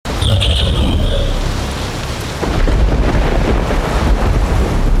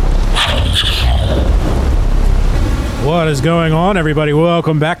What is going on, everybody?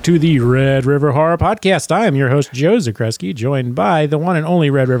 Welcome back to the Red River Horror Podcast. I am your host, Joe Zakreski, joined by the one and only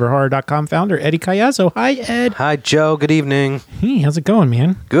RedRiverHorror.com founder, Eddie Cayazzo. Hi, Ed. Hi, Joe. Good evening. Hey, how's it going,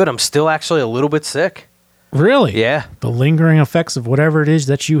 man? Good. I'm still actually a little bit sick. Really? Yeah. The lingering effects of whatever it is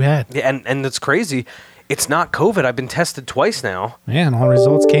that you had. Yeah, and it's crazy. It's not COVID. I've been tested twice now. Yeah, and all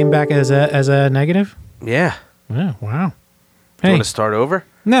results came back as a negative? Yeah. Yeah, wow. Do you Hey. want to start over?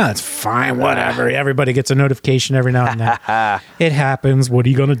 No, it's fine. Whatever. Everybody gets a notification every now and then. It happens. What are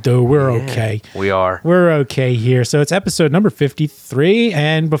you going to do? We're okay. We are. We're okay here. So it's episode number 53.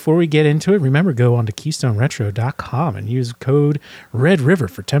 And before we get into it, remember, go on to KeystoneRetro.com and use code RedRiver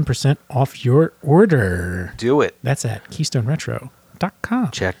for 10% off your order. Do it. That's at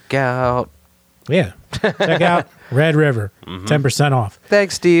KeystoneRetro.com. Check out. Yeah. Check out Red River. 10% off.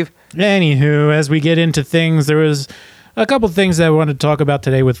 Thanks, Steve. Anywho, as we get into things, there was a couple things that I wanted to talk about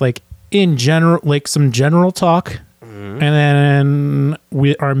today with, like, in general, like some general talk. And then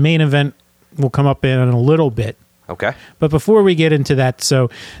our main event will come up in a little bit. Okay. But before we get into that, so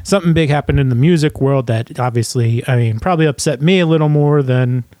something big happened in the music world that obviously, I mean, probably upset me a little more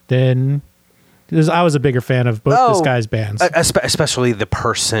than because I was a bigger fan of both this guy's bands. Especially the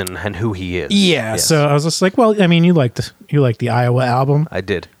person and who he is. Yeah, Yes. so I was just like, well, I mean, you liked the Iowa album. I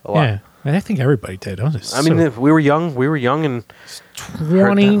did a lot. Yeah, and I think everybody did. I mean, if we were young and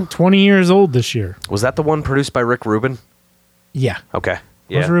 20 years old this year. was that the one produced by Rick Rubin? Yeah. Okay. Was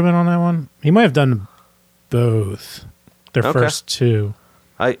Yeah. Rubin on that one? He might have done both. Their Okay. first two.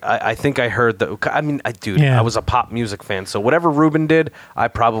 I think I heard that. I mean, Yeah. I was a pop music fan, so whatever Rubin did,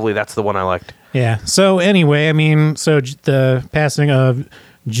 that's the one I liked. Yeah. So anyway, I mean, the passing of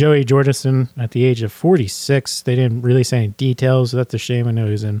Joey Jordison at the age of 46, they didn't release any details. That's a shame. I know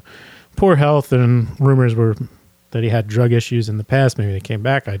he was in poor health, and rumors were that he had drug issues in the past. Maybe they came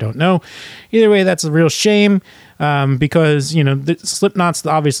back. I don't know. Either way, that's a real shame because, you know, Slipknot's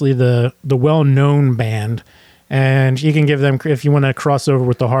obviously the well-known band. And you can give them, if you want to cross over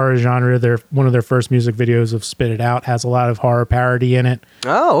with the horror genre, one of their first music videos of Spit It Out has a lot of horror parody in it.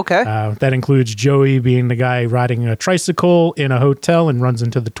 Oh, okay. That includes Joey being the guy riding a tricycle in a hotel and runs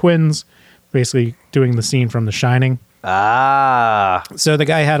into the twins, basically doing the scene from The Shining. Ah. So the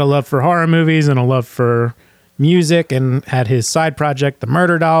guy had a love for horror movies and a love for music and had his side project, The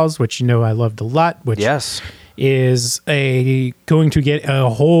Murder Dolls, which you know I loved a lot, which Yes. is going to get a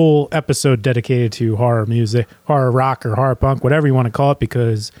whole episode dedicated to horror music, horror rock or horror punk, whatever you want to call it,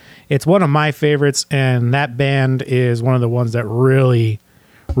 because it's one of my favorites, and that band is one of the ones that really,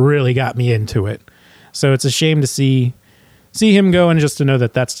 really got me into it. So it's a shame to see him go, and just to know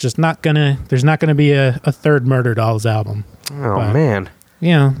that that's just there's not gonna be a third Murder Dolls album. Oh, But, man.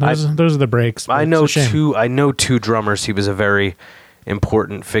 Yeah, those are the breaks. I but know it's a shame. I know two drummers. He was a very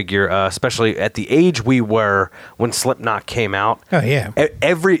important figure, especially at the age we were when Slipknot came out. Oh yeah. It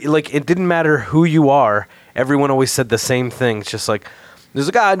didn't matter who you are. Everyone always said the same thing. It's just like, there's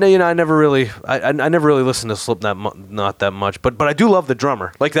a guy, you know, I never really listened to Slipknot not that much, but I do love the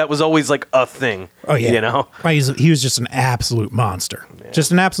drummer. Like, that was always like a thing. Oh yeah. You know? He was just an absolute monster. Yeah.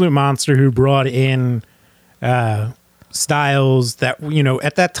 Just an absolute monster who brought in styles that, you know,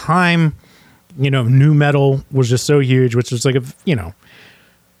 at that time, you know, nu metal was just so huge, which was like a, you know,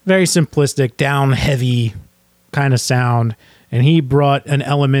 very simplistic, down heavy kind of sound. And he brought an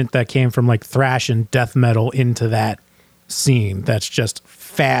element that came from like thrash and death metal into that scene. That's just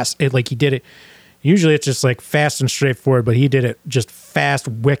fast. He did it. Usually it's just like fast and straightforward, but he did it just fast,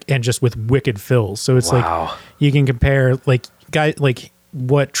 and just with wicked fills. So it's like you can compare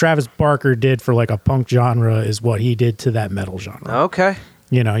what Travis Barker did for like a punk genre is what he did to that metal genre. Okay.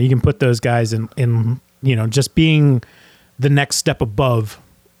 You know, you can put those guys in, you know, just being the next step above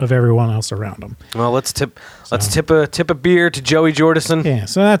of everyone else around them. Well, let's tip a beer to Joey Jordison. Yeah,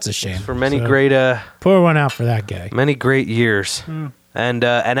 so that's a shame. For many great pour one out for that guy. Many great years. And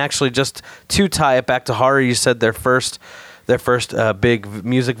actually, just to tie it back to horror, you said their first big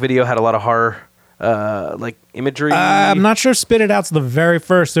music video had a lot of horror like imagery. I'm not sure Spit It Out's the very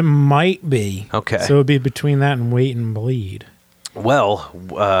first. It might be. Okay. So it would be between that and Wait and Bleed. Well,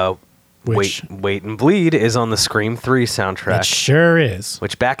 Wait and Bleed is on the Scream 3 soundtrack. It sure is.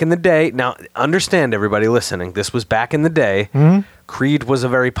 Which back in the day, now understand everybody listening, this was back in the day. Mm-hmm. Creed was a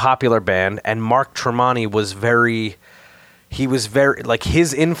very popular band, and Mark Tremonti was very, like,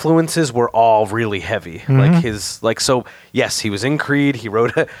 his influences were all really heavy. Mm-hmm. So yes, he was in Creed. He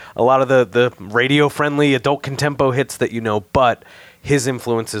wrote a lot of the radio friendly adult contempo hits that you know, but his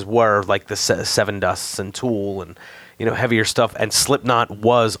influences were like the Seven Dusts and Tool and, you know, heavier stuff, and Slipknot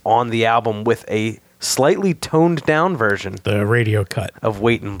was on the album with a slightly toned down version, the radio cut of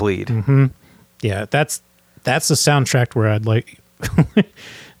Wait and Bleed. Mm-hmm. Yeah, that's that's a soundtrack where I'd like.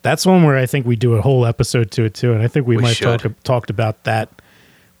 That's one where I think we do a whole episode to it too, and I think we might talked about that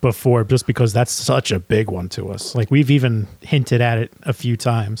before, just because that's such a big one to us. Like we've even hinted at it a few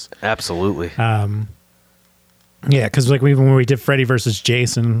times. Absolutely. Yeah, because like even when we did Freddy versus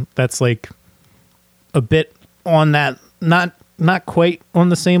Jason, that's like a bit on that, not quite on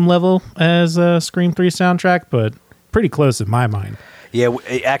the same level as a Scream 3 soundtrack, but pretty close in my mind. Yeah,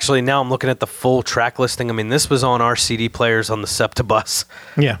 actually, now I'm looking at the full track listing. I mean, this was on our CD players on the SEPTA bus.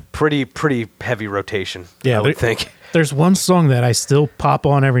 Yeah. Pretty heavy rotation, Yeah, I would think. There's one song that I still pop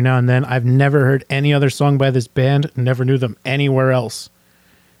on every now and then. I've never heard any other song by this band, never knew them anywhere else.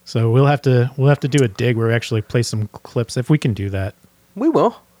 So we'll have to do a dig where we actually play some clips if we can do that. We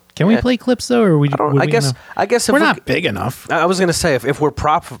will. Can we play clips though, or I guess if we're not big enough. I was going to say if we're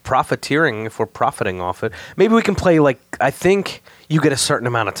profiteering, if we're profiting off it, maybe we can play I think you get a certain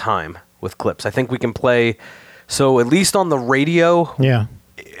amount of time with clips. I think we can play. So at least on the radio, yeah.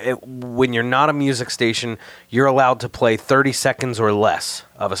 When you're not a music station, you're allowed to play 30 seconds or less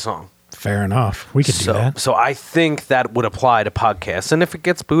of a song. Fair enough. We could do that. So I think that would apply to podcasts, and if it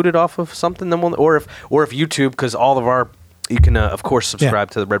gets booted off of something, then we'll, or if YouTube, because all of our, you can of course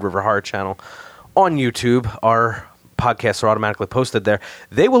subscribe to the Red River Horror channel on YouTube. Our podcasts are automatically posted there.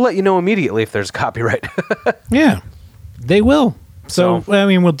 They will let you know immediately if there's copyright. Yeah, they will. So I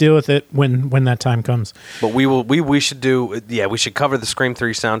mean, we'll deal with it when that time comes. But we should do. Yeah, we should cover the Scream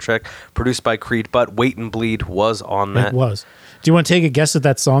 3 soundtrack produced by Creed. But Wait and Bleed was on that. It was. Do you want to take a guess at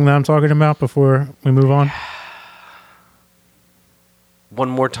that song that I'm talking about before we move on? One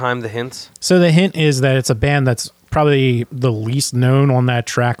more time, the hints. So the hint is that it's a band that's probably the least known on that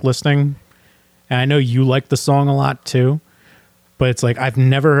track listing. And I know you like the song a lot too. But it's like, I've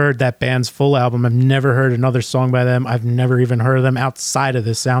never heard that band's full album. I've never heard another song by them. I've never even heard of them outside of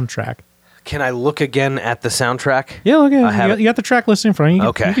this soundtrack. Can I look again at the soundtrack? Yeah, look at it. You got the track listing in front of you.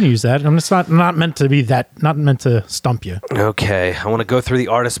 Okay. You can use that. I'm just not meant to be that, not meant to stump you. Okay. I want to go through the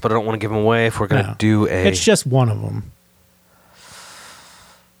artists, but I don't want to give them away if we're going to do a... It's just one of them.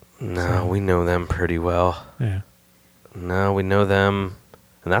 No, we know them pretty well. Yeah. No, we know them.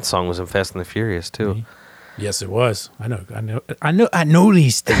 And that song was in Fast and the Furious, too. Mm-hmm. Yes, it was. I know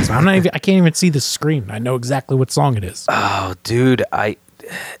these things. I can't even see the screen. I know exactly what song it is. Oh, dude, and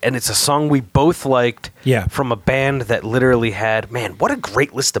it's a song we both liked. Yeah. From a band that literally had, man, what a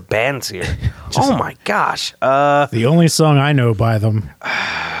great list of bands here. Oh my gosh. The only song I know by them,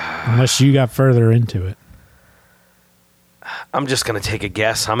 unless you got further into it. I'm just gonna take a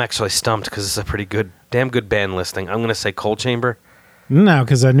guess. I'm actually stumped because it's a pretty damn good band listing. I'm gonna say Coal Chamber. No,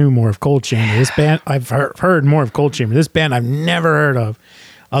 because I knew more of Cold Chamber. This band, I've heard more of Cold Chamber. This band I've never heard of,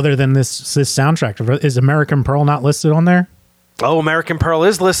 other than this soundtrack. Is American Pearl not listed on there? Oh, American Pearl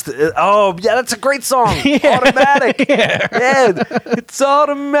is listed. Oh, yeah, that's a great song. Yeah. Automatic. Yeah. It's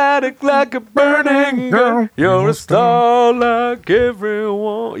automatic like a burning girl. You're a star like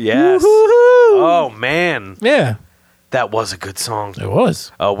everyone. Yes. Woo-hoo-hoo. Oh, man. Yeah. That was a good song. It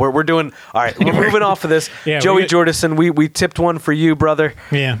was. Oh, we're doing all right. We're moving off of this. Yeah, Joey Jordison, we tipped one for you, brother.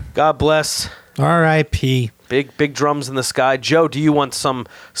 Yeah. God bless. R.I.P. Big drums in the sky. Joe, do you want some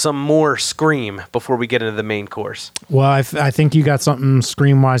more Scream before we get into the main course? Well, I think you got something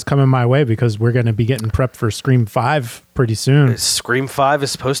Scream wise coming my way because we're going to be getting prepped for Scream 5 pretty soon. Scream 5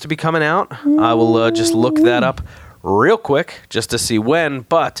 is supposed to be coming out. I will just look that up real quick just to see when.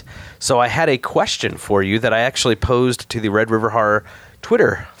 But so I had a question for you that I actually posed to the Red River Horror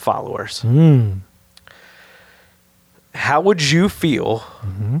Twitter followers. How would you feel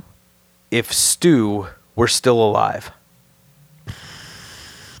if Stu were still alive?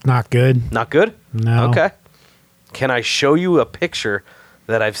 Not good. Not good? No. Okay. Can I show you a picture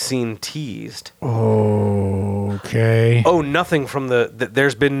that I've seen teased? Okay. Oh, nothing from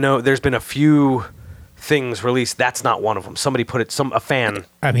there's been a few things released. That's not one of them. Somebody put it, a fan.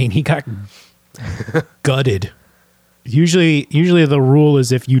 I mean, he got gutted. Usually the rule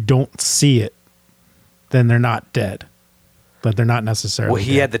is if you don't see it, then they're not dead. But they're not necessarily Well,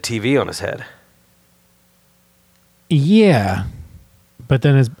 he dead. had the TV on his head. Yeah. But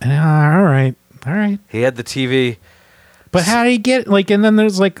then all right. He had the TV. But how did he get, and then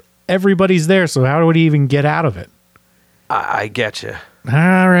there's, everybody's there, so how would he even get out of it? I get you.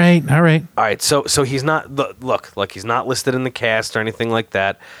 All right. All right, so he's not, look, he's not listed in the cast or anything like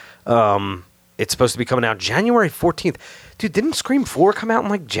that. It's supposed to be coming out January 14th. Dude, didn't Scream 4 come out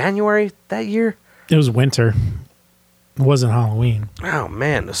in, January that year? It was winter. It wasn't Halloween. Oh,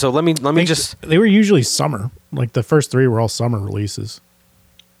 man. So let me just... They were usually summer. The first three were all summer releases.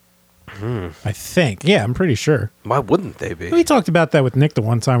 I think. Yeah, I'm pretty sure. Why wouldn't they be? We talked about that with Nick the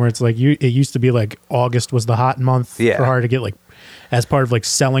one time where it's like it used to be like August was the hot month Yeah. for her to get like as part of like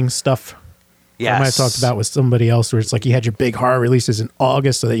selling stuff. Yes. I might have talked about with somebody else where it's like you had your big horror releases in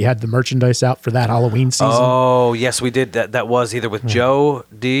August so that you had the merchandise out for that Halloween season. Oh, yes, we did. That was either with Joe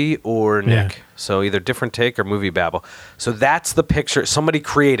D or Nick. Yeah. So either Different Take or Movie Babble. So that's the picture. Somebody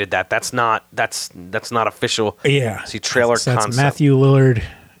created that. That's not official. Yeah. See, trailer That's concept. Matthew Lillard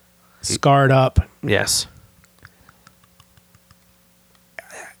scarred up. Yes.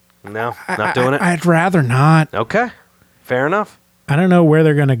 No, not doing it. I'd rather not. Okay, fair enough. I don't know where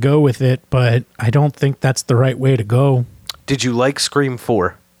they're going to go with it, but I don't think that's the right way to go. Did you like Scream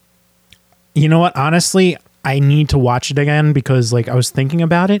 4? You know what? Honestly, I need to watch it again because like I was thinking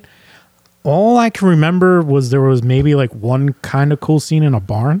about it. All I can remember was there was maybe like one kind of cool scene in a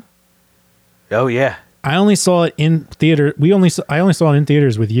barn. Oh yeah. I only saw it in theater. I only saw it in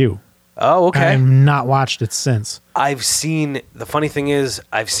theaters with you. Oh, okay. I've not watched it since. The funny thing is,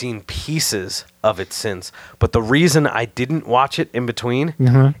 I've seen pieces of it since. But the reason I didn't watch it in between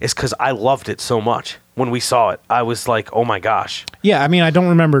is because I loved it so much. When we saw it, I was like, oh my gosh. Yeah, I mean, I don't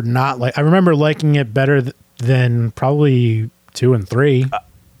remember I remember liking it better than probably 2 and 3.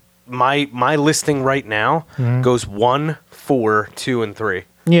 My listing right now goes 1, 4, 2, and 3.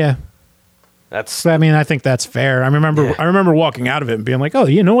 Yeah. That's I mean, I think that's fair. I remember walking out of it and being like, oh,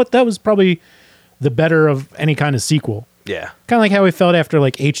 you know what? That was probably the better of any kind of sequel. yeah. Kind of like how we felt after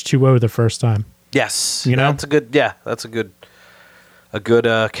like H2O the first time. Yes. You know? That's a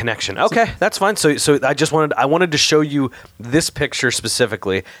good connection. Okay, that's fine. So I wanted to show you this picture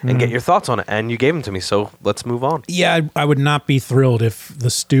specifically and get your thoughts on it, and you gave them to me. So let's move on. Yeah, I would not be thrilled if the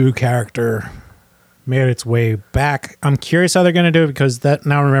Stu character made its way back. I'm curious how they're going to do it because that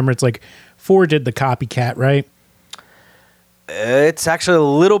now remember it's like 4 did the copycat, right? It's actually a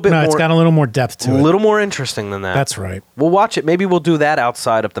little bit more. It's got a little more depth to a it. little more interesting than that. That's right. We'll watch it. Maybe we'll do that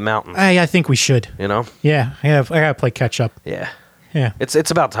outside up the mountain. I think we should. You know? Yeah, I gotta play catch up. Yeah. Yeah,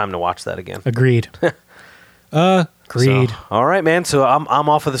 It's about time to watch that again. agreed. Agreed. So, all right, man. So I'm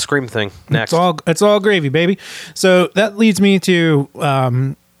off of the Scream thing next. It's all gravy, baby. So that leads me to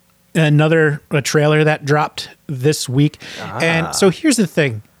a trailer that dropped this week. And so here's the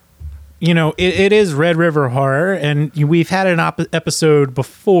thing. You know, it is Red River Horror, and we've had an episode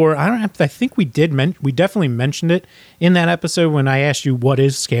before. I think we did. We definitely mentioned it in that episode when I asked you what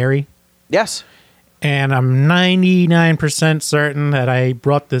is scary. Yes. And I'm 99% certain that I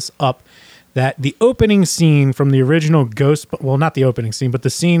brought this up, that the opening scene from the original not the opening scene, but the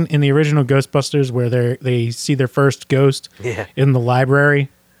scene in the original Ghostbusters where they see their first ghost in the library.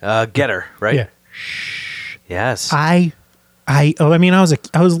 Getter, right? Yeah. Yes. I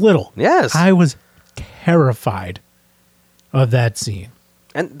was little. Yes. I was terrified of that scene.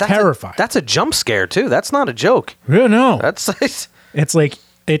 And terrified. That's a jump scare too. That's not a joke. Yeah, no. It's like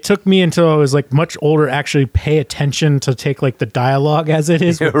it took me until I was like much older to actually pay attention to take like the dialogue as it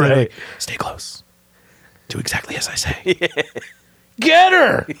is. With Right. like, stay close. Do exactly as I say. Get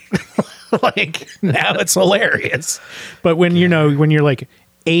her. Like now it's hilarious. But when when you're like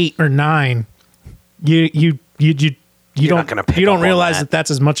 8 or 9, you don't realize that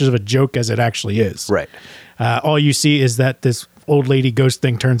that's as much of a joke as it actually is. Right. All you see is that this old lady ghost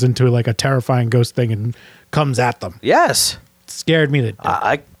thing turns into like a terrifying ghost thing and comes at them. Yes. It scared me to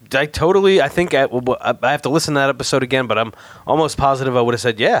death. I totally. I think I have to listen to that episode again, but I'm almost positive I would have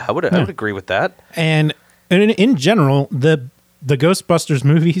said, yeah, I would agree with that. And in general, the Ghostbusters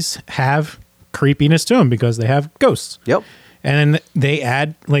movies have creepiness to them because they have ghosts. Yep. And they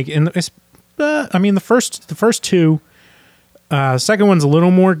add like the first 2. Second one's a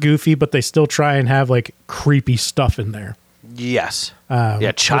little more goofy, but they still try and have like creepy stuff in there. Yes.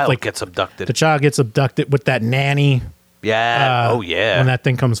 Yeah, child gets abducted. The child gets abducted with that nanny. Yeah. Oh yeah. When that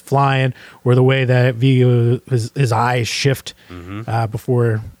thing comes flying, or the way that his eyes shift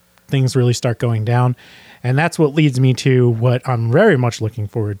before things really start going down. And that's what leads me to what I'm very much looking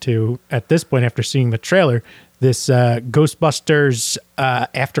forward to at this point after seeing the trailer, this Ghostbusters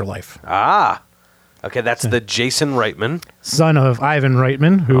Afterlife. Okay, that's the Jason Reitman. Son of Ivan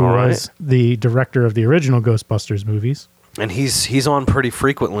Reitman, who was the director of the original Ghostbusters movies. And he's on pretty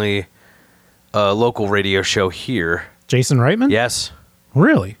frequently a local radio show here. Jason Reitman? Yes.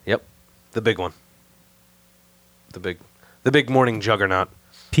 Really? Yep. The big one. The big morning juggernaut.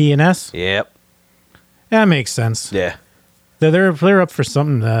 P&S? Yep. That makes sense. Yeah. They're up for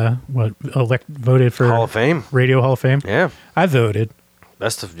something. Voted for Hall of Fame. Radio Hall of Fame. Yeah. I voted.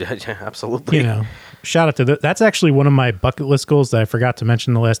 Yeah, absolutely. Shout out to that's actually one of my bucket list goals that I forgot to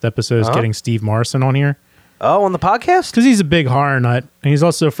mention in the last episode is getting Steve Morrison on here. Oh, on the podcast? Because he's a big horror nut. And he's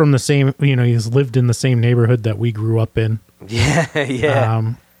also from the same, he's lived in the same neighborhood that we grew up in.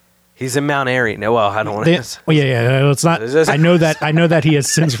 Yeah. He's in Mount Airy. No, well, I don't want to. Well, yeah. It's not. I know that he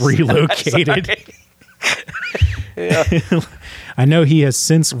has since relocated. I know he has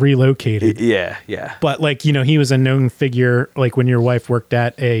since relocated. Yeah. But he was a known figure. Like when your wife worked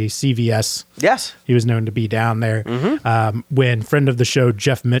at a CVS. Yes. He was known to be down there. When friend of the show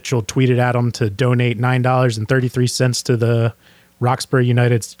Jeff Mitchell tweeted at him to donate $9.33 to the Roxbury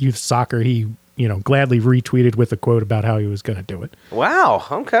United Youth Soccer, he gladly retweeted with a quote about how he was going to do it. Wow.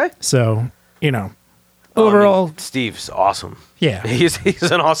 Okay. So overall, Steve's awesome. Yeah, he's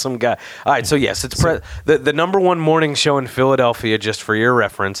an awesome guy. All right, so yes, it's the number one morning show in Philadelphia. Just for your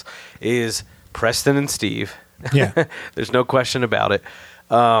reference, is Preston and Steve. Yeah, there's no question about it.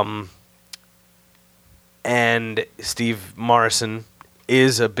 And Steve Morrison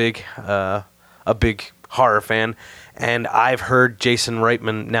is a big horror fan. And I've heard Jason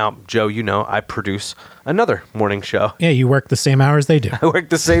Reitman. Now, Joe, I produce another morning show. Yeah, you work the same hours they do. I work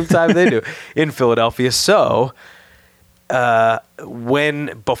the same time they do in Philadelphia. So, before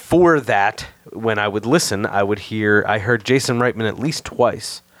that, when I would listen, I heard Jason Reitman at least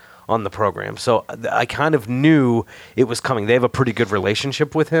twice on the program. So I kind of knew it was coming. They have a pretty good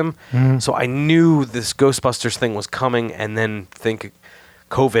relationship with him. So I knew this Ghostbusters thing was coming, and then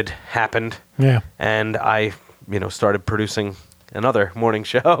COVID happened. Yeah. And I started producing another morning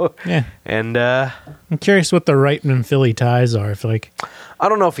show. Yeah. And I'm curious what the Reitman Philly ties are. I feel like I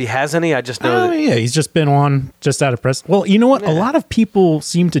don't know if he has any. I just know that he's just been on just out of press. Well, you know what? A lot of people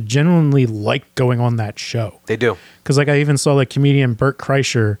seem to genuinely like going on that show. They do. Because I even saw comedian Bert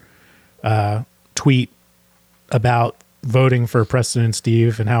Kreischer tweet about voting for Preston and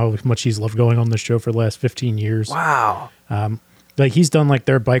Steve and how much he's loved going on the show for the last 15 years. Wow. He's done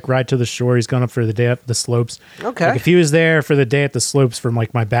their bike ride to the shore. He's gone up for the day at the slopes. Okay. If he was there for the day at the slopes from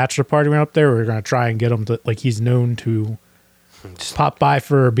my bachelor party went up there, we were going to try and get him to he's known to just pop by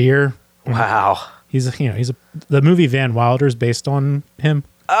for a beer. Wow. The movie Van Wilder is based on him.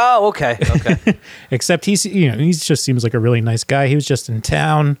 Oh, okay. Except he just seems like a really nice guy. He was just in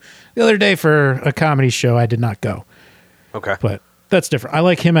town the other day for a comedy show. I did not go. Okay. But that's different. I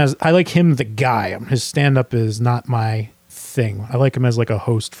like him the guy. His stand up is not my thing. I like him as a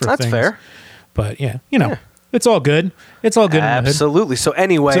host for That's things. fair. But it's all good. It's all good. Absolutely. So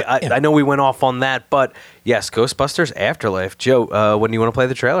anyway, I know we went off on that, but yes, Ghostbusters Afterlife. Joe, when do you want to play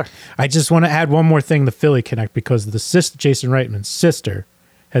the trailer? I just want to add one more thing to Philly Connect because Jason Reitman's sister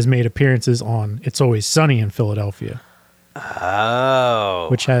has made appearances on It's Always Sunny in Philadelphia. Oh.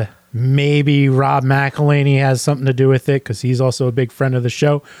 Which maybe Rob McElhaney has something to do with it because he's also a big friend of the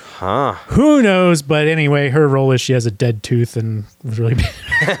show. Huh. Who knows? But anyway, her role is she has a dead tooth and was really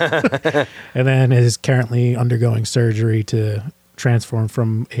bad. And then is currently undergoing surgery to transform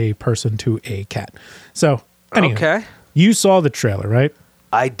from a person to a cat. So, anyway, okay. You saw the trailer, right?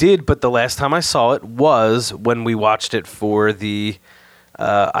 I did, but the last time I saw it was when we watched it for the...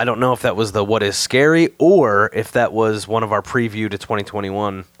 I don't know if that was the What Is Scary or if that was one of our preview to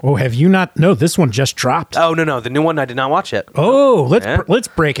 2021. Oh, have you not? No, this one just dropped. Oh, no. The new one I did not watch yet. Oh, let's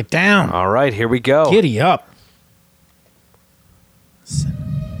break it down. All right, here we go. Giddy up. So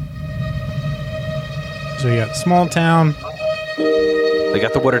you got small town. They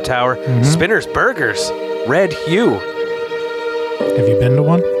got the water tower. Spinners, burgers, red hue. Have you been to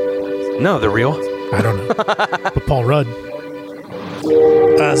one? No, they're real. I don't know. But Paul Rudd.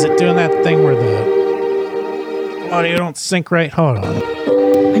 Is it doing that thing where the audio don't sync right? Hold on.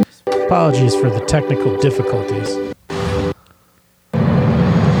 Apologies for the technical difficulties.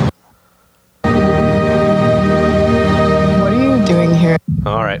 What are you doing here?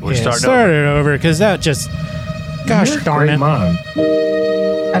 All right, we're starting start it over because that just... Gosh darn it. Mom.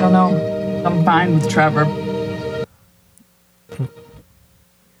 I don't know. I'm fine with Trevor.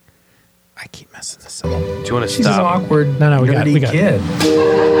 I keep messing this up. Do you want to She's stop? awkward. No, we got kid.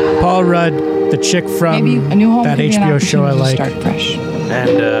 Paul Rudd, the chick from Maybe a new home that could be an HBO show I opportunity to like. Start fresh.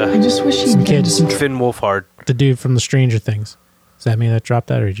 And I just wish some you'd get into kids. some Finn Wolfhard. The dude from the Stranger Things. Is that me that dropped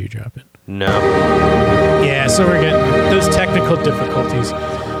that or did you drop it? No. Yeah, so we're getting those technical difficulties.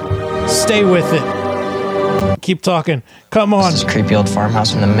 Stay with it. Keep talking. Come on. This creepy old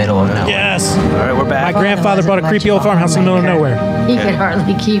farmhouse in the middle of nowhere. Yes. All right, we're back. My grandfather bought a creepy old farmhouse in the middle of nowhere. He could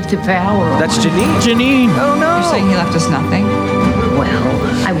hardly keep the power on. That's Janine. Janine. Oh, no. You're saying he left us nothing?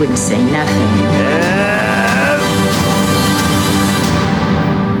 Well, I wouldn't say nothing.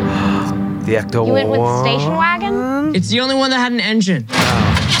 The Ecto You went with the station wagon? It's the only one that had an engine.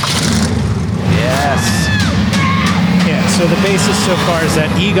 Yes. Yeah, So the basis so far is that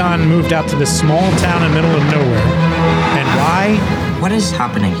Egon moved out to this small town in the middle of nowhere. And why? What is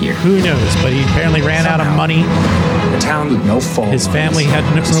happening here? Who knows? But he apparently ran out of money. A town with no fault. His family had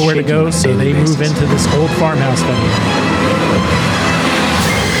nowhere to go, so they move into this old farmhouse that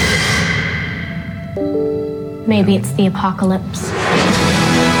he Maybe it's the apocalypse.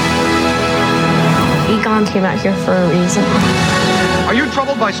 Egon came out here for a reason. Are you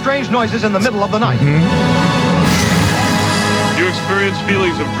troubled by strange noises in the middle of the night? Do you experience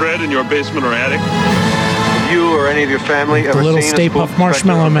feelings of dread in your basement or attic? Have you or any of your family the ever little seen Stay a spook Puft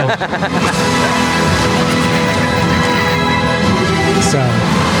Marshmallow Man. So.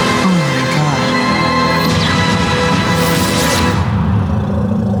 Oh my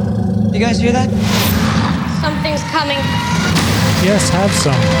god. You guys hear that? Something's coming. Yes, have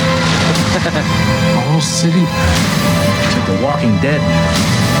some. The whole city. It's like The Walking Dead.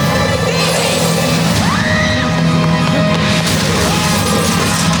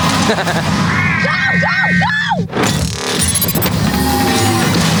 I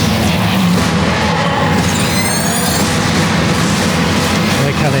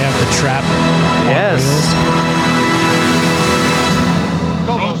like how they have the trap. Yes.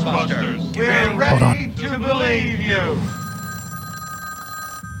 Ghostbusters. We're ready to believe you.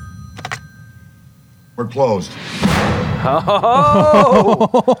 We're closed. Oh,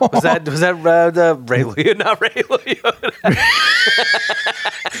 was that Ray Liotta? Not Ray Liotta.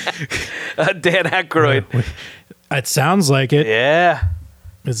 Dan Aykroyd. It sounds like it. Yeah.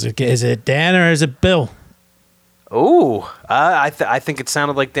 Is it Dan or is it Bill? Ooh, I think it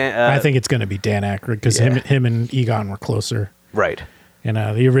sounded like Dan. I think it's going to be Dan Aykroyd because him and Egon were closer. Right. In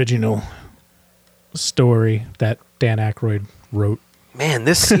the original story that Dan Aykroyd wrote. Man,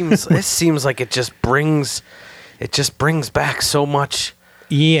 this seems like it just brings back so much.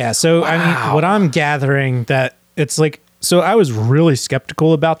 Yeah. So I mean, what I'm gathering that it's like. So I was really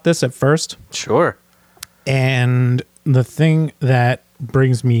skeptical about this at first. Sure. And the thing that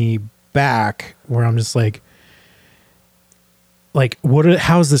brings me back, where I'm just like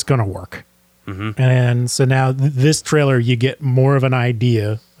how's this going to work? Mm-hmm. And so now this trailer, you get more of an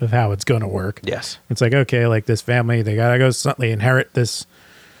idea of how it's going to work. Yes. It's like, okay, like this family, they got to go suddenly inherit this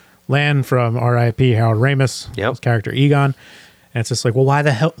land from R.I.P. Harold Ramis, his character Egon. And it's just like, well, why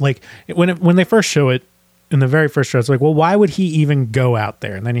the hell? Like when they first show it in the very first show, it's like, well, why would he even go out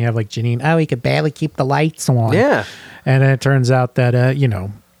there? And then you have like Janine, he could barely keep the lights on. Yeah. And then it turns out that,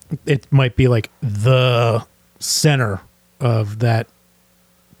 it might be like the center of that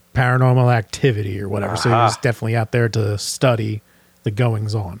paranormal activity or whatever. So he's definitely out there to study the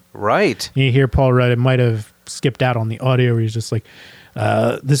goings on. Right. You hear Paul Rudd, it might have skipped out on the audio where he's just like,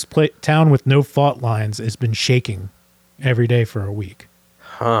 this town with no fault lines has been shaking every day for a week.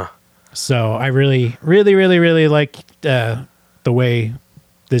 Huh. So I really, really, really, really like the way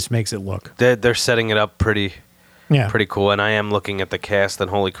this makes it look. They're setting it up pretty cool. And I am looking at the cast,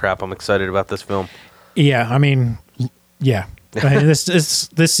 and holy crap, I'm excited about this film. Yeah, I mean, yeah.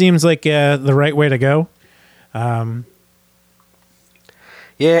 This seems like the right way to go. And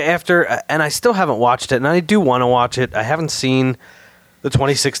I still haven't watched it, and I do want to watch it. I haven't seen the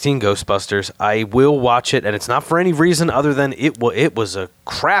 2016 Ghostbusters. I will watch it, and it's not for any reason other than it was a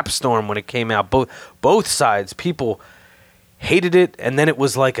crap storm when it came out. Both sides, people hated it, and then it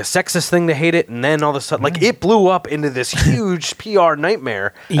was like a sexist thing to hate it, and then all of a sudden, like, it blew up into this huge PR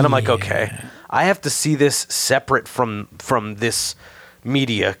nightmare, and I'm like, okay, I have to see this separate from this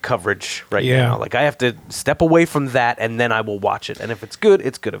media coverage right now. Like, I have to step away from that, and then I will watch it. And if it's good,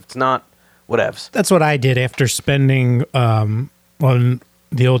 it's good. If it's not, whatevs. That's what I did after spending on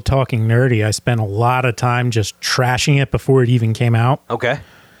the old Talking Nerdy. I spent a lot of time just trashing it before it even came out. Okay.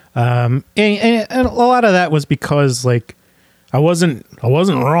 And a lot of that was because, like, I wasn't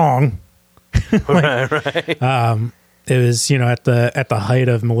wrong. Right. It was, at the height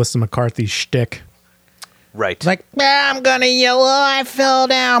of Melissa McCarthy's shtick. Right. It's like, I'm gonna yell, I fell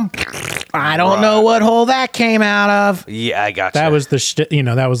down. I don't know what hole that came out of. Yeah, I got you. That was the shtick.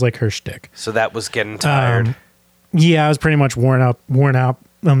 That was like her shtick. So that was getting tired. Yeah, I was pretty much worn out.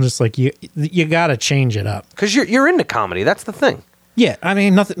 I'm just like, you got to change it up. Because you're into comedy. That's the thing. Yeah, I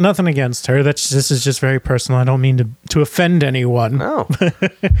mean, nothing against her. This is just very personal. I don't mean to offend anyone. No.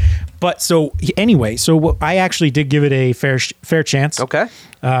 But so anyway, I actually did give it a fair chance. Okay.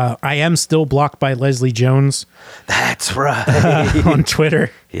 I am still blocked by Leslie Jones. That's right. On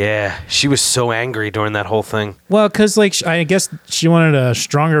Twitter. Yeah, she was so angry during that whole thing. Well, because I guess she wanted a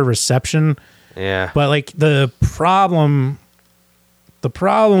stronger reception. Yeah. But like the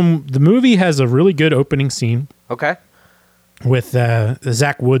movie has a really good opening scene. Okay. With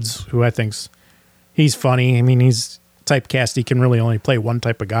Zach Woods, who I think's he's funny. I mean, it's typecast. He can really only play one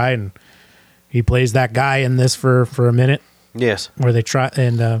type of guy, and he plays that guy in this for a minute. Yes. Where they try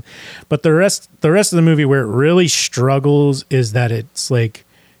but the rest of the movie where it really struggles is that it's like,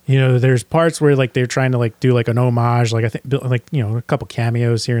 there's parts where like they're trying to like do like an homage, like I think like a couple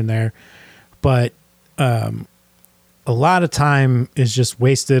cameos here and there, but a lot of time is just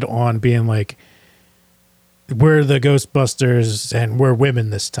wasted on being like, we're the Ghostbusters and we're women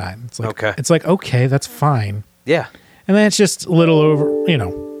this time. It's like okay, that's fine. Yeah. And then it's just a little over,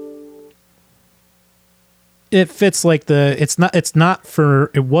 it fits like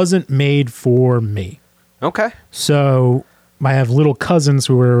it wasn't made for me. Okay. So I have little cousins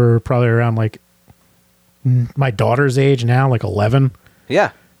who were probably around like my daughter's age now, like 11.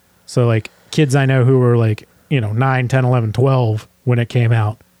 Yeah. So like kids I know who were like, 9, 10, 11, 12 when it came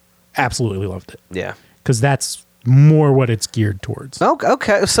out, absolutely loved it. Yeah. Because that's more what it's geared towards.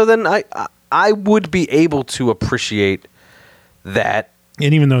 Okay. So then I would be able to appreciate that.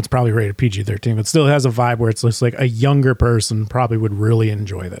 And even though it's probably rated PG-13, it still has a vibe where it's just like a younger person probably would really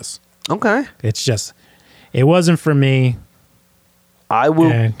enjoy this. Okay. It's just, it wasn't for me. I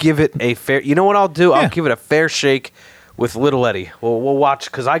will give it a fair, you know what I'll do? Yeah. I'll give it a fair shake with Little Eddie. We'll watch,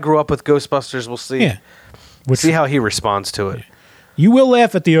 because I grew up with Ghostbusters. We'll see. Yeah. See how he responds to it. You will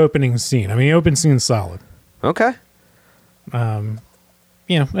laugh at the opening scene. I mean, the opening scene's solid. Okay. And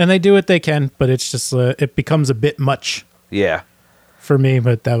they do what they can, but it's just, it becomes a bit much. Yeah. For me,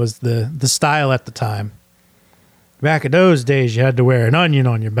 but that was the style at the time. Back in those days, you had to wear an onion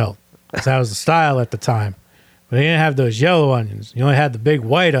on your belt. That was the style at the time. But they didn't have those yellow onions. You only had the big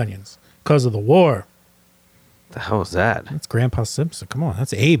white onions because of the war. The hell is that? That's Grandpa Simpson. Come on,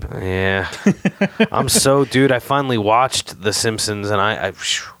 that's Abe. Yeah. Dude, I finally watched The Simpsons, and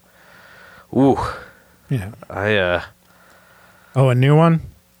Yeah. Oh, a new one?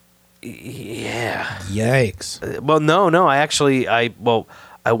 Yeah. Yikes. Well, no.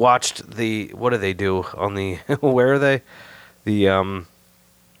 I watched the. What do they do on the? Where are they? The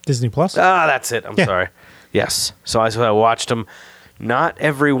Disney Plus. That's it. I'm sorry. Yes. So I watched them. Not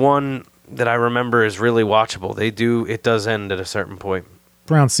every one that I remember is really watchable. It does end at a certain point.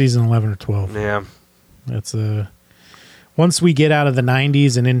 Around season 11 or 12. Yeah. That's once we get out of the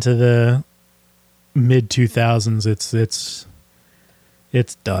 90s and into the mid 2000s,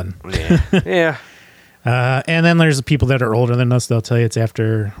 it's done. Yeah. Yeah. And then there's the people that are older than us. They'll tell you it's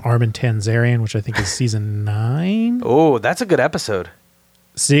after Armin Tanzarian, which I think is season 9. Oh, that's a good episode.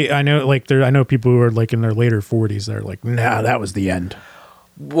 See, I know, I know people who are like in their later 40s. They're like, nah, that was the end.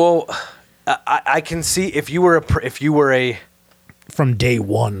 Well, I can see if you were a from day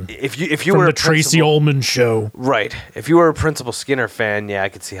one. If you from were the Tracy Ullman show, right? If you were a Principal Skinner fan, yeah, I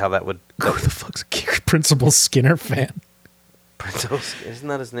could see how that would. Who the fuck's a Principal Skinner fan? Isn't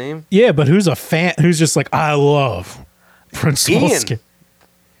that his name? Yeah, but who's a fan? Who's just like, I love Principal Skinner.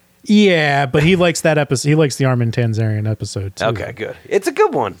 Yeah, but he likes that episode. He likes the Armin Tanzarian episode too. Okay, good. It's a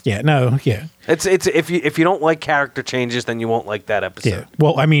good one. Yeah, no, yeah. It's if you don't like character changes, then you won't like that episode. Yeah.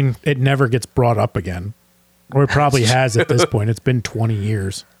 Well, I mean, it never gets brought up again, or it probably has at this point. It's been 20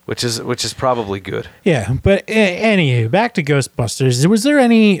 years, which is probably good. Yeah, but anyway, back to Ghostbusters. Was there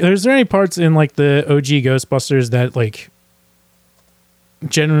any parts in like the OG Ghostbusters that like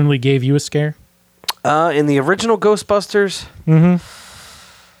genuinely gave you a scare? In the original Ghostbusters. Mm-hmm.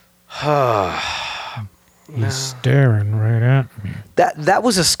 He's staring right at me. That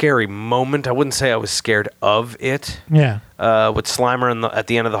was a scary moment. I wouldn't say I was scared of it. Yeah. With Slimer at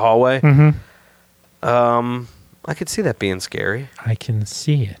the end of the hallway. Mm-hmm. I could see that being scary. I can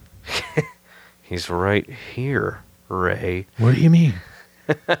see it. He's right here, Ray. What do you mean?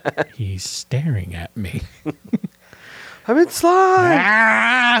 He's staring at me. I'm in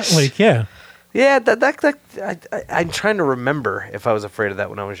slime. Like, yeah. Yeah, I'm trying to remember if I was afraid of that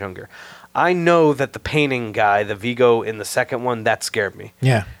when I was younger. I know that the painting guy, the Vigo in the second one, that scared me.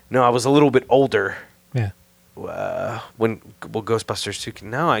 Yeah. No, I was a little bit older. Yeah. Ghostbusters 2.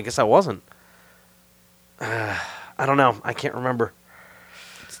 No, I guess I wasn't. I don't know. I can't remember.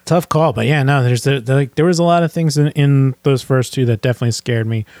 It's a tough call, but yeah, no. There was a lot of things in those first two that definitely scared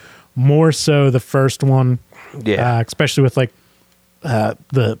me. More so the first one. Yeah. Especially with like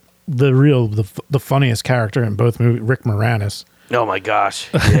the funniest character in both movies, Rick Moranis. Oh my gosh!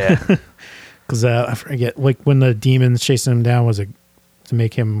 Yeah, because I forget, like when the demons chasing him down was to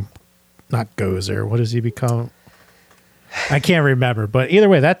make him not Gozer. What does he become? I can't remember, but either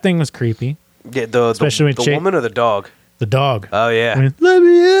way, that thing was creepy. Yeah, especially the woman or the dog. The dog. Oh yeah. Let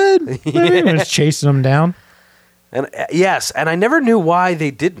me in. He was chasing him down. And yes, and I never knew why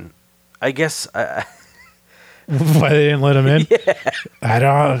they didn't. I guess. Why they didn't let him in? Yeah. I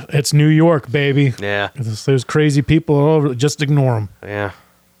don't. It's New York, baby. Yeah. There's crazy people all over. Just ignore them. Yeah.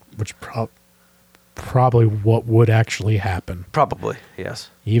 Which probably what would actually happen. Probably, yes.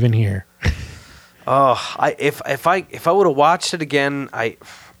 Even here. Oh, if I would have watched it again, I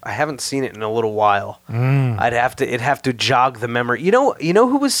haven't seen it in a little while. It'd have to jog the memory. You know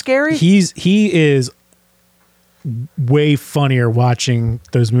who was scary? He is way funnier watching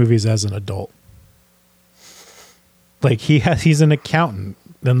those movies as an adult. Like he's an accountant,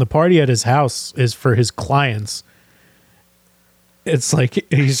 and the party at his house is for his clients. It's like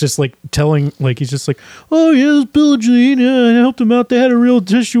he's just like telling, like he's just like, oh yeah, this Bill and Jelena, I helped him out. They had a real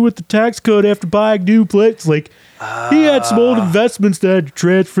issue with the tax code after buying new plates. Like he had some old investments that I had to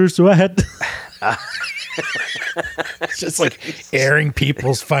transfer, so I had to. It's just like airing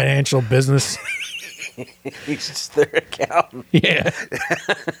people's financial business. He's just their accountant. Yeah.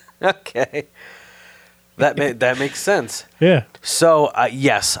 Okay. That makes sense. Yeah. So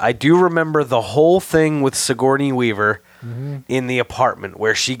yes, I do remember the whole thing with Sigourney Weaver in the apartment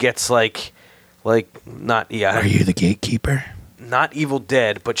where she gets like not Are you the gatekeeper? Not Evil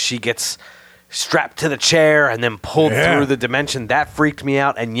Dead, but she gets strapped to the chair and then pulled through the dimension. That freaked me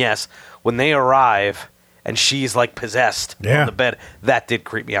out. And yes, when they arrive and she's like possessed on the bed, that did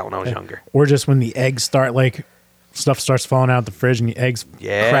creep me out when I was younger. Or just when the eggs start, like stuff starts falling out of the fridge and the eggs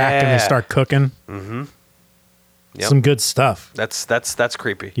crack and they start cooking. Mm-hmm. Yep. Some good stuff. That's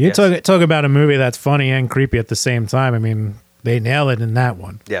creepy. You talk about a movie that's funny and creepy at the same time. I mean, they nail it in that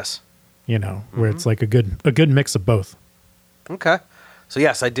one. Yes. You know, where it's like a good mix of both. Okay. So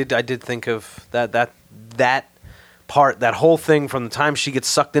yes, I did think of that part, that whole thing from the time she gets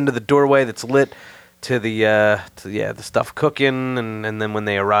sucked into the doorway that's lit to the stuff cooking and then when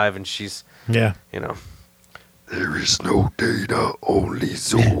they arrive and she's you know, there is no data, only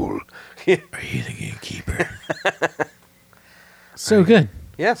Zool. Are you the gatekeeper? So good.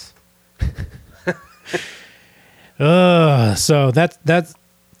 Yes. So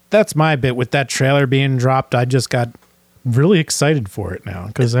that's my bit with that trailer being dropped. I just got really excited for it now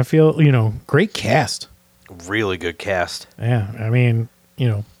because I feel, great cast. Really good cast. Yeah. I mean,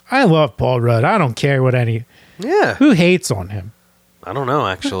 I love Paul Rudd. I don't care what who hates on him. I don't know,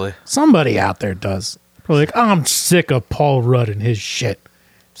 actually. Somebody out there does. Probably like, I'm sick of Paul Rudd and his shit.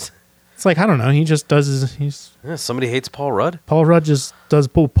 It's like, I don't know. He just does somebody hates Paul Rudd. Paul Rudd just does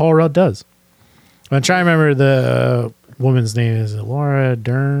what Paul Rudd does. I'm trying to remember the woman's name. Is it Laura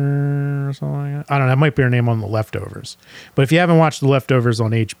Dern or something like that? I don't know. That might be her name on The Leftovers. But if you haven't watched The Leftovers on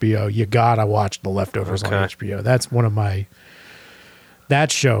HBO, you gotta watch The Leftovers on HBO. That's one of my...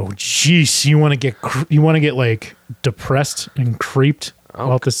 That show, jeez, you want to get like depressed and creeped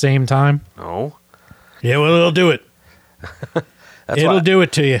all at the same time? No. Yeah, well, it'll do it. It'll do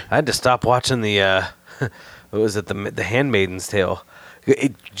it to you. I had to stop watching the what was it, the Handmaid's Tale.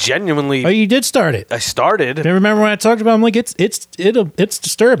 It genuinely. Oh, you did start it. I started. I remember when I talked about it, I'm like, it's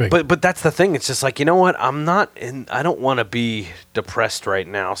disturbing. But that's the thing. It's just like, you know what? I don't want to be depressed right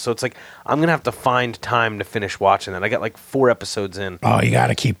now. So it's like I'm gonna have to find time to finish watching that. I got like 4 episodes in. Oh, you got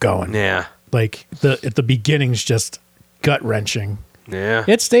to keep going. Yeah. Like at the beginning's just gut wrenching. Yeah.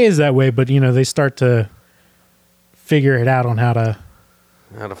 It stays that way, but they start to figure it out on how to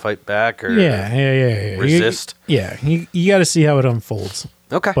fight back or resist. You got to see how it unfolds.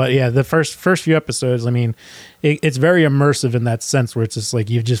 Okay. But yeah, the first few episodes, I mean, it's very immersive in that sense where it's just like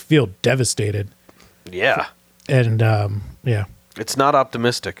you just feel devastated. Yeah. And it's not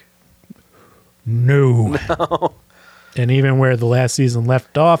optimistic. No. And even where the last season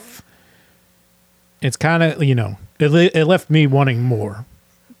left off, it's kind of, it left me wanting more.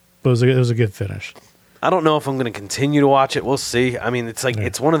 But it was a good finish. I don't know if I'm going to continue to watch it. We'll see. I mean, it's like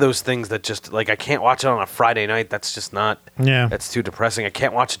it's one of those things that just like I can't watch it on a Friday night. That's just not. Yeah. That's too depressing. I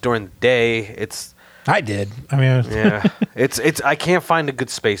can't watch it during the day. I did. I mean. Yeah. It's. I can't find a good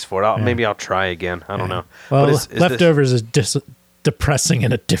space for it. Maybe I'll try again. I don't know. Well, Leftovers is depressing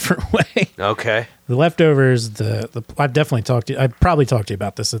in a different way. Okay. The Leftovers. I've definitely talked to you. I've probably talked to you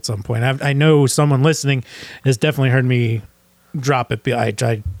about this at some point. I know someone listening has definitely heard me drop it.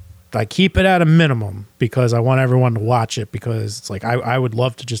 I keep it at a minimum because I want everyone to watch it because it's like I would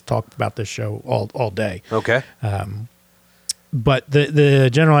love to just talk about this show all day. Okay. But the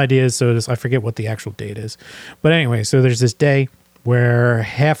general idea is I forget what the actual date is, but anyway, so there's this day where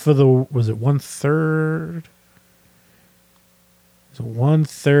half of was it 1/3? Is it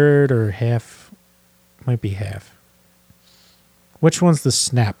 1/3 or half? Might be half. Which one's the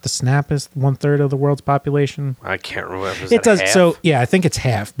Snap? The Snap is 1/3 of the world's population. I can't remember. It does. Half? So yeah, I think it's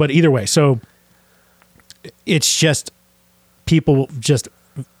half. But either way, so it's just people just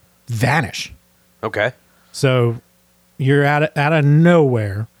vanish. Okay. So you're out of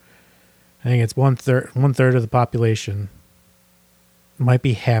nowhere. I think it's one third of the population. Might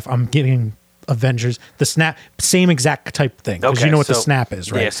be half. I'm getting Avengers. The snap, same exact type thing. Because you know what the snap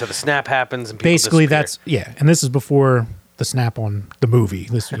is, right? Yeah, so the snap happens and people basically disappear. and this is before the snap on the movie.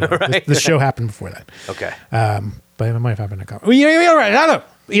 This, Right. this show happened before that. Okay. But it might have happened in a comic. Well, yeah, right. I don't know.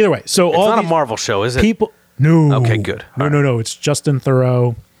 Either way. So It's all not a these Marvel show, is it? people. No. Okay, good. No. It's Justin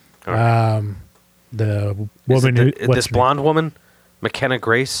Theroux. All right. The Is woman it who this blonde woman, McKenna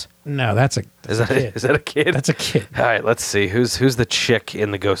Grace. No, that's a Is that a kid? That's a kid. All right, let's see. Who's the chick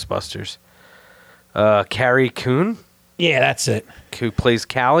in the Ghostbusters? Carrie Coon, Yeah, that's it. who plays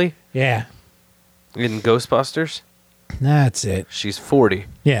Callie Yeah, in Ghostbusters. that's it. She's 40.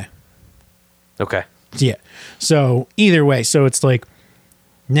 Yeah. Okay. Yeah. So either way, so it's like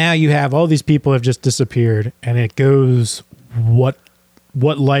now you have all these people have just disappeared, and it goes what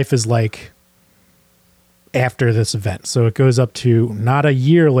life is like after this event. So it goes up to not a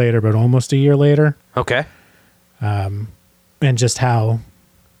year later, but almost a year later, Okay. and just how,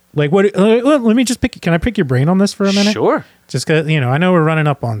 like, what? Let me just pick. Can I pick your brain on this for a minute? Sure. Just because I know we're running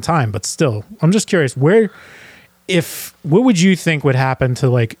up on time, but still, I'm just curious what would you think would happen to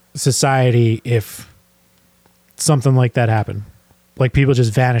like society if something like that happened? Like people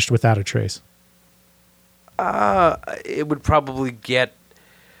just vanished without a trace. It would probably get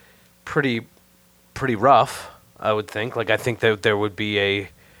pretty rough, I would think. Like I think that there would be a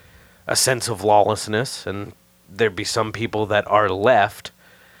sense of lawlessness, and there'd be some people that are left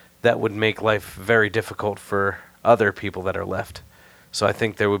that would make life very difficult for other people that are left. So I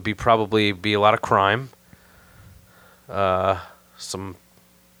think there would probably be a lot of crime. Some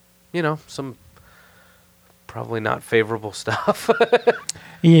probably not favorable stuff.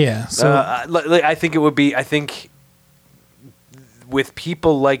 Yeah. So I think it would be. I think with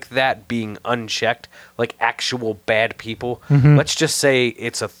people like that being unchecked, like actual bad people, let's just say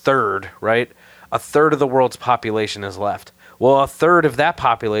it's a third, right? A third of the world's population is left. Well, a third of that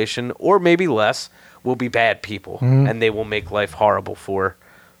population, or maybe less, will be bad people, and they will make life horrible for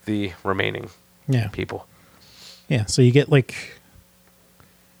the remaining people. Yeah. So you get like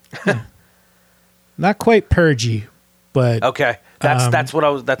not quite purgy, but Okay, that's what I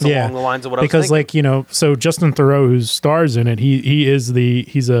was. That's along the lines of what I was because thinking. like so Justin Theroux, who stars in it,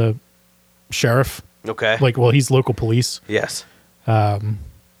 he's a sheriff. Okay. Like, well, he's local police. Yes.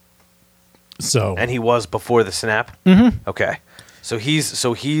 So And he was before the snap. Mm-hmm. Okay. So he's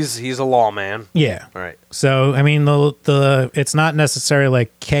a lawman. yeah. All right. So I mean the it's not necessarily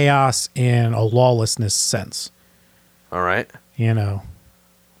like chaos in a lawlessness sense. All right.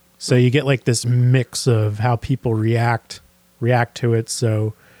 So you get like this mix of how people react to it.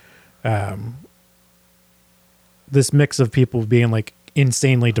 So this mix of people being like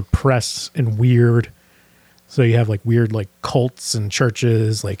insanely depressed and weird. So you have like weird like cults and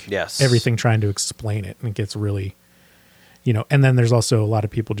churches, like everything trying to explain it, and it gets really, and then there's also a lot of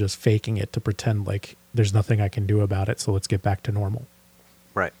people just faking it to pretend like there's nothing I can do about it. So let's get back to normal.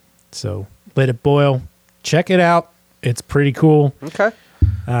 Right. So Let It Boil. Check it out. It's pretty cool. Okay.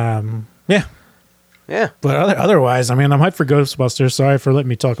 Yeah. Yeah. But otherwise, I mean, I'm hyped for Ghostbusters. Sorry for letting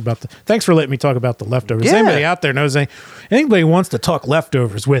me talk about thanks for letting me talk about The Leftovers. Yeah. Anybody out there knows anybody wants to talk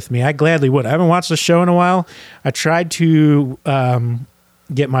Leftovers with me, I gladly would. I haven't watched the show in a while. I tried to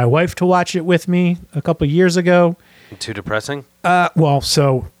get my wife to watch it with me a couple years ago. Too depressing?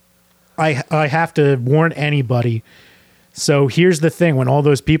 So I have to warn anybody. So here's the thing. When all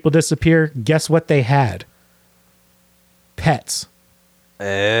those people disappear, guess what they had? Pets.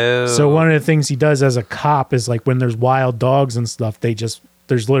 Oh. So one of the things he does as a cop is like when there's wild dogs and stuff, there's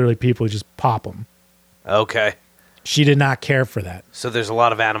literally people who just pop them. Okay. She did not care for that. So there's a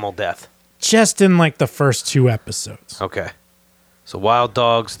lot of animal death. Just in like the first 2 episodes. Okay. So wild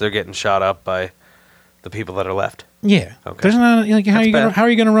dogs, they're getting shot up by the people that are left. Yeah. Okay. There's not like how are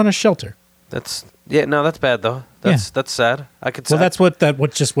you gonna run a shelter? That's bad though. That's sad. I could say. Well, that's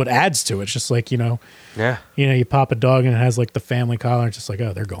what adds to it. It's just like, Yeah. you pop a dog and it has like the family collar. It's just like,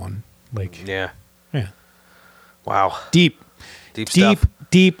 oh, they're gone. Like, Yeah. yeah. Wow. Deep stuff.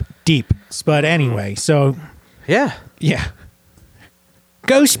 Deep. But anyway, so Yeah.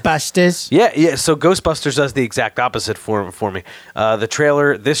 Ghostbusters. Yeah. So Ghostbusters does the exact opposite for me.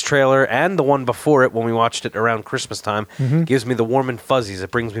 This trailer, and the one before it when we watched it around Christmas time, gives me the warm and fuzzies.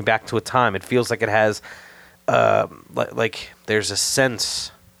 It brings me back to a time. It feels like it has, like there's a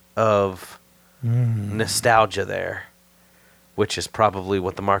sense of nostalgia there, which is probably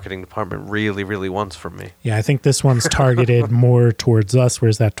what the marketing department really, really wants from me. Yeah, I think this one's targeted more towards us,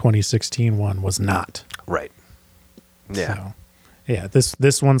 whereas that 2016 one was not. Right. Yeah. So Yeah,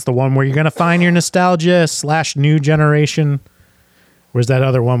 this one's the one where you're gonna find your nostalgia / new generation, whereas that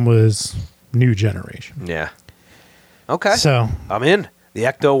other one was new generation. Yeah. Okay. So I'm in. The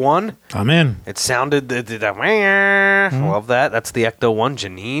Ecto 1. I'm in. It sounded love that. That's the Ecto 1,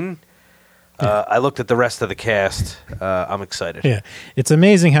 Janine. I looked at the rest of the cast. I'm excited. Yeah, it's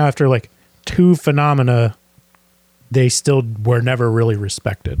amazing how after like 2 phenomena, they still were never really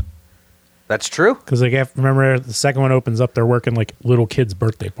respected. That's true. Because like, remember the second one opens up, they're working like little kids'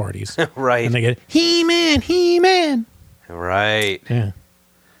 birthday parties, right? And they get He-Man. Right. Yeah.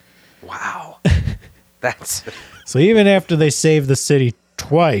 Wow. That's so. Even after they save the city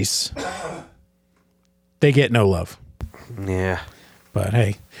twice, they get no love. Yeah. But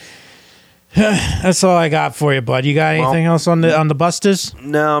hey. That's all I got for you, bud. You got anything else on the Busters?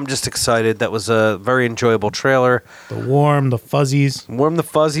 No, I'm just excited. That was a very enjoyable trailer. The Warm, the Fuzzies. Warm the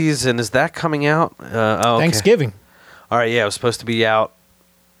Fuzzies, and is that coming out? Okay. Thanksgiving. All right, yeah, it was supposed to be out.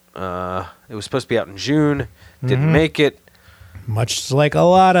 It was supposed to be out in June. Didn't make it. Much like a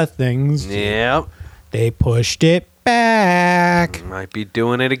lot of things. Yeah. They pushed it back. Might be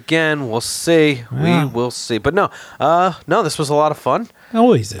doing it again. We'll see. Yeah. We will see. But no, this was a lot of fun.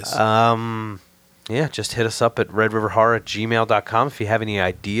 Always is. Yeah, just hit us up at redriverhorror@gmail.com if you have any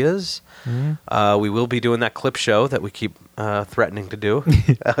ideas. We will be doing that clip show that we keep threatening to do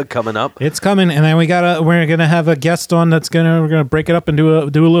coming up. It's coming, and then we're gonna have a guest on we're gonna break it up and do a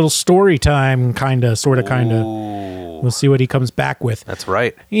little story time, sort of. We'll see what he comes back with. That's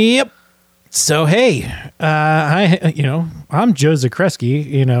right. Yep. So hey, I'm Joe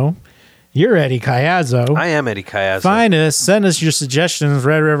Zakreski. You're Eddie Cayazzo. I am Eddie Cayazzo. Find us. Send us your suggestions.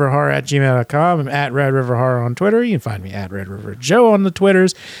 RedRiverHorror@gmail.com. I'm at Red River Horror on Twitter. You can find me at Red River Joe on the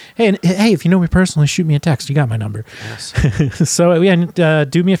Twitters. Hey, if you know me personally, shoot me a text. You got my number. Yes. So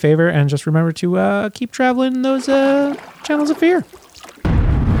do me a favor and just remember to keep traveling those channels of fear.